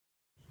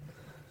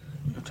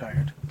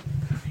tired.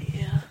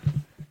 Yeah.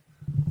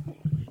 I'm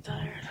really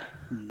tired.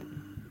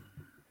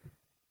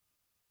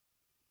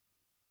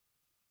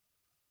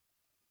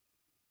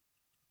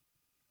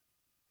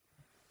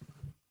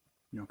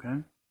 You okay?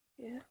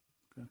 Yeah.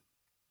 Good.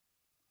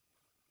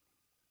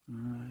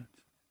 Alright.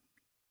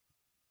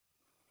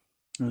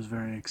 I was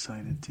very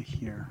excited to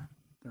hear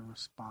the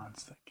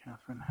response that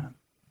Catherine had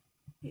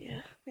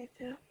Yeah, me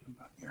too.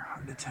 about your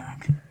heart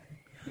attack.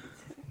 Me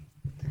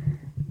too.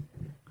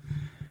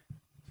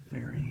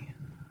 Very,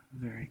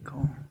 very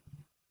cool.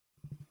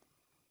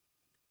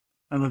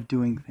 I love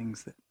doing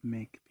things that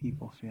make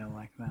people feel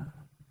like that.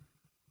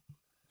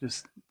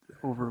 Just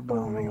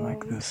overwhelming like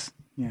Overwhelmed. this.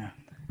 Yeah.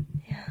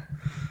 Yeah.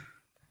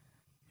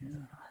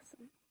 Yeah.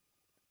 Awesome.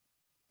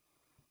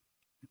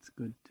 It's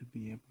good to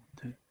be able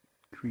to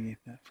create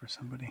that for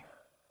somebody.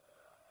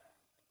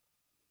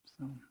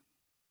 So,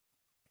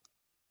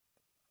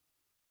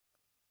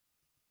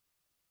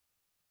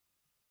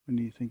 when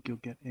do you think you'll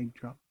get egg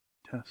drop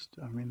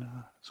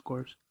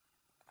scores?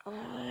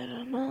 I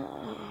don't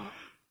know.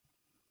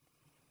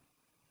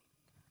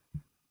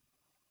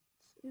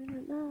 Soon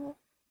enough.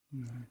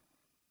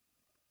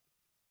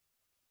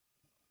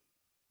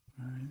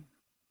 Alright.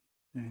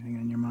 Anything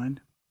on your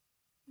mind?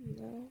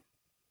 No.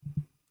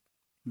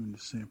 You want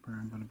to say a prayer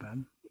and go to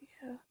bed?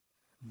 Yeah.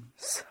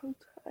 So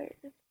tired.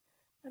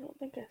 I don't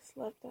think I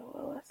slept that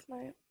well last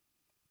night.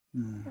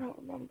 I don't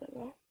remember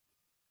though.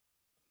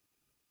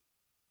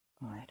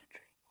 Oh, I had a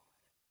dream.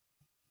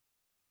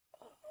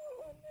 Oh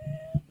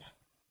man.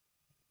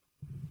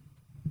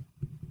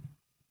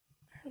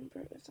 I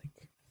remember it was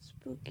like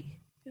spooky.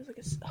 It was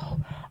like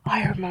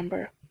I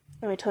remember.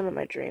 Let me tell you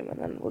my dream and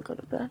then we'll go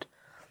to bed.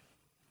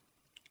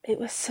 It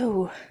was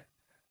so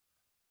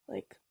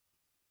like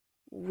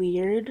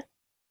weird,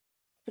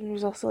 but it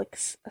was also like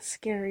a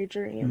scary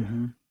dream.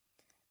 Mm-hmm.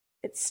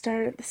 It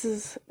started. This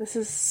is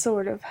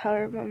sort of how I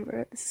remember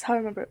it. This is how I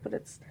remember it, but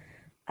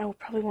I will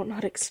probably won't know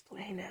how to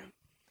explain it.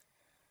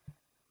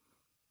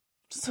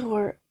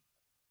 So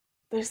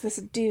there's this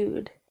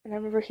dude, and I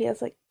remember he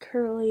has like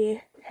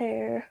curly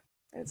hair,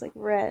 and it's like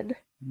red.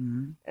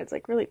 Mm-hmm. It's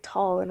like really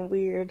tall and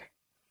weird.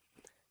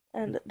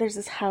 And there's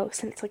this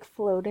house, and it's like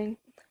floating,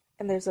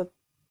 and there's a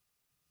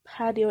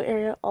patio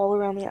area all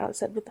around the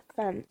outside with a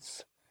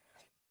fence.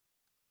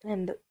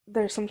 And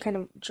there's some kind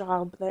of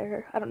job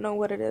there. I don't know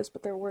what it is,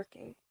 but they're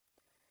working.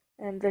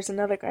 And there's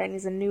another guy, and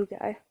he's a new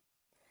guy.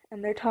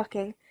 And they're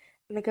talking,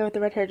 and the guy with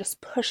the red hair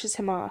just pushes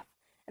him off.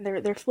 And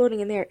they're floating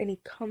in there, and he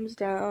comes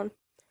down,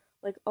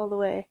 like, all the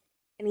way.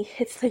 And he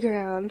hits the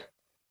ground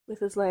with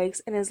his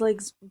legs, and his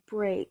legs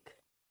break.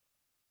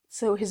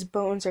 So his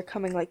bones are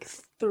coming, like,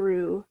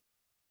 through,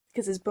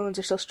 because his bones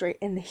are so straight,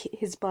 and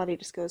his body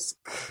just goes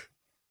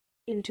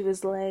into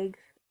his leg,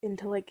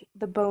 into, like,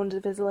 the bones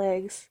of his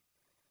legs.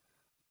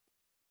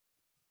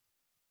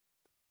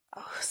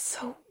 Oh,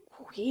 so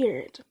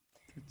weird.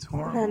 It's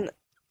horrible. And then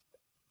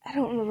I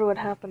don't remember what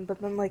happened,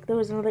 but then like there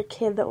was another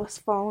kid that was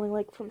falling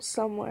like from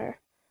somewhere.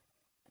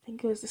 I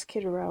think it was this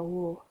kid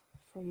Raul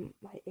from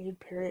my aid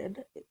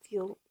period. It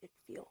feels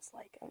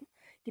like him.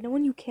 You know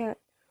when you can't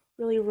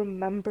really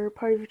remember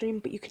part of your dream,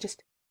 but you can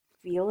just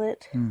feel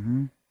it.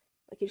 Mm-hmm.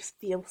 Like you just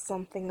feel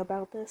something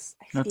about this.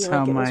 I That's feel how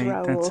like it was my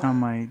Raul. that's how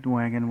my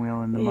wagon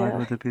wheel in the mud Yeah,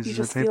 with the you pieces of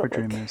just paper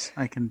feel dream like is.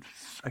 I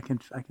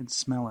can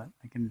smell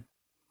it.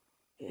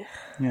 yeah.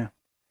 Yeah.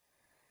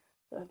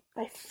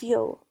 I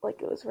feel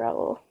like it was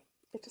Raul.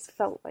 It just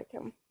felt like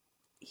him.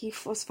 He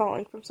was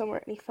falling from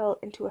somewhere and he fell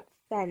into a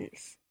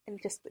fence and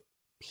it just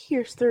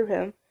pierced through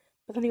him.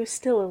 But then he was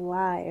still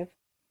alive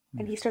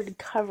and he started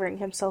covering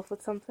himself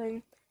with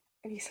something.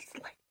 And he said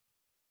like,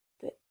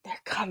 "They're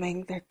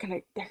coming. They're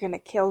gonna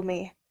kill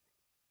me."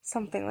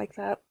 Something like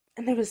that.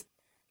 And there was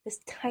this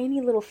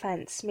tiny little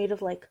fence made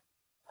of like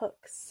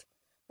hooks,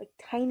 like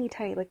tiny,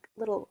 like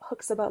little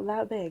hooks about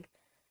that big.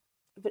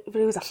 But it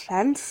was a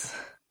fence.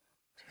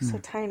 It was so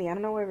tiny. I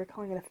don't know why we're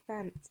calling it a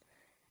fence.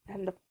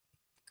 And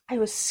I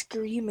was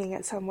screaming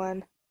at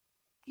someone,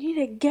 "You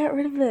need to get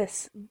rid of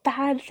this.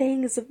 Bad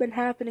things have been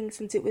happening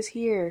since it was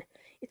here.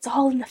 It's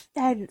all in the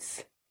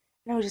fence."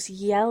 And I was just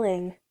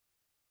yelling,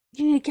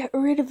 "You need to get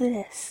rid of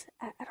this."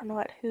 I don't know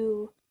at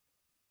who.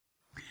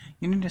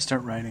 You need to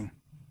start writing.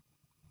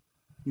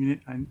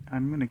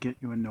 I'm gonna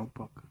get you a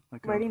notebook,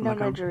 Writing down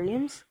my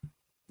dreams?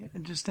 Yeah,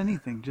 just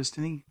anything, just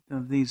any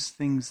of these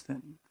things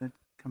that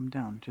come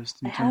down,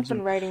 just in I have terms been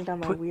of writing down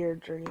my weird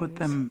dreams. put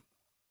them.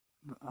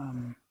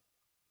 I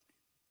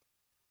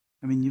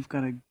mean, you've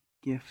got a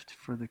gift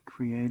for the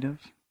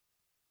creative,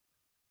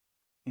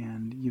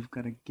 and you've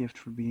got a gift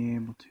for being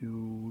able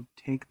to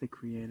take the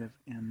creative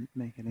and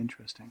make it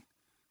interesting,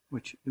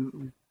 which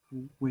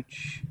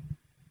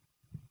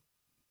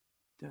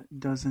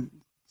doesn't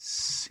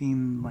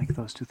seem like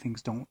those two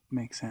things don't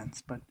make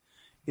sense, but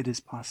it is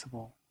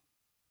possible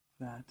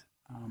that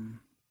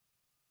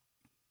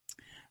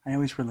I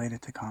always relate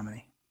it to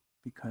comedy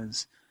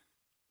because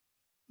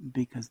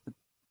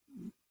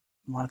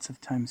lots of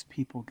times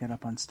people get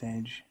up on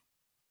stage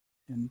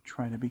and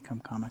try to become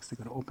comics. They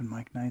go to open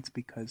mic nights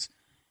because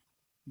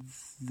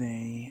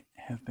they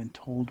have been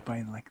told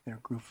by like their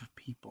group of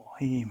people,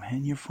 "Hey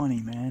man, you're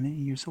funny, man. Hey,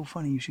 you're so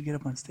funny. You should get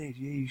up on stage.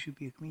 Yeah, you should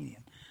be a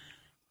comedian."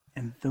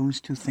 And those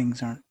two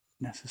things aren't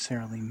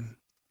necessarily,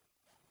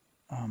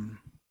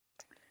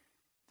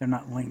 they're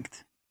not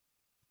linked.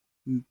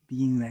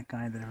 Being that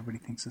guy that everybody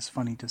thinks is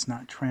funny does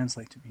not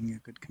translate to being a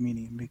good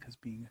comedian, because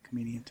being a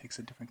comedian takes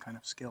a different kind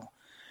of skill.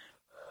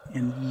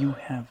 And you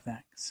have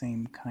that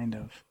same kind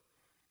of,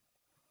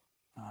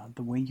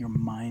 the way your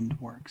mind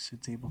works,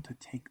 it's able to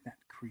take that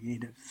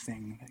creative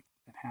thing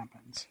that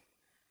happens,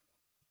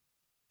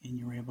 and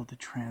you're able to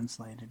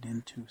translate it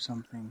into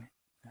something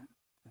that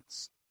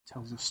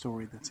tells a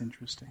story that's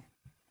interesting.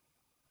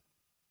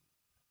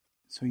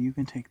 So you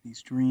can take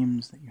these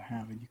dreams that you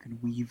have and you can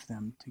weave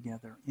them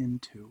together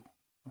into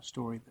a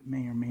story that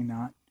may or may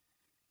not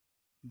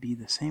be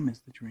the same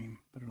as the dream,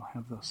 but it'll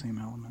have those same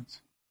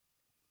elements.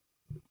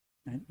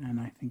 And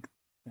I think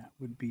that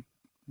would be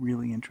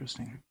really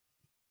interesting.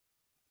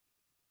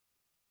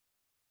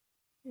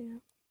 Yeah.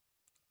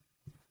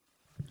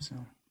 So,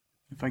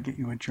 if I get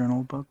you a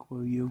journal book,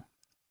 will you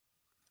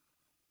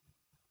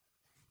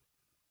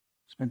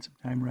spend some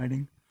time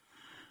writing?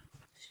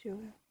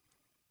 Sure.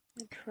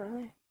 I'll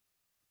try.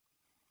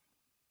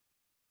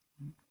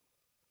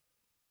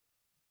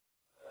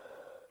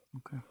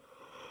 Okay.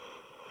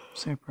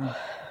 Say a prayer.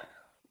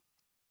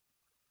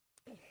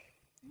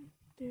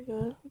 Dear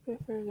God, I pray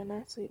for a good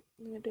night's sleep.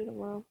 I'm gonna do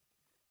tomorrow.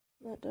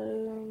 Not that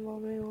I'm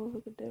mommy will have a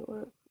good day at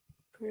work.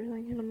 For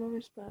everything in a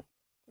mommy's back.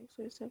 Thanks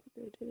for yourself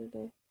for good day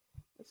today.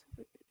 Let's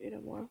have a good day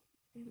tomorrow.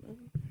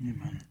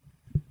 Amen.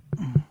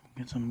 Amen.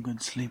 Get some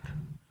good sleep.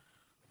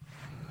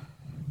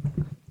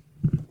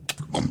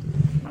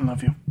 I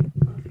love you.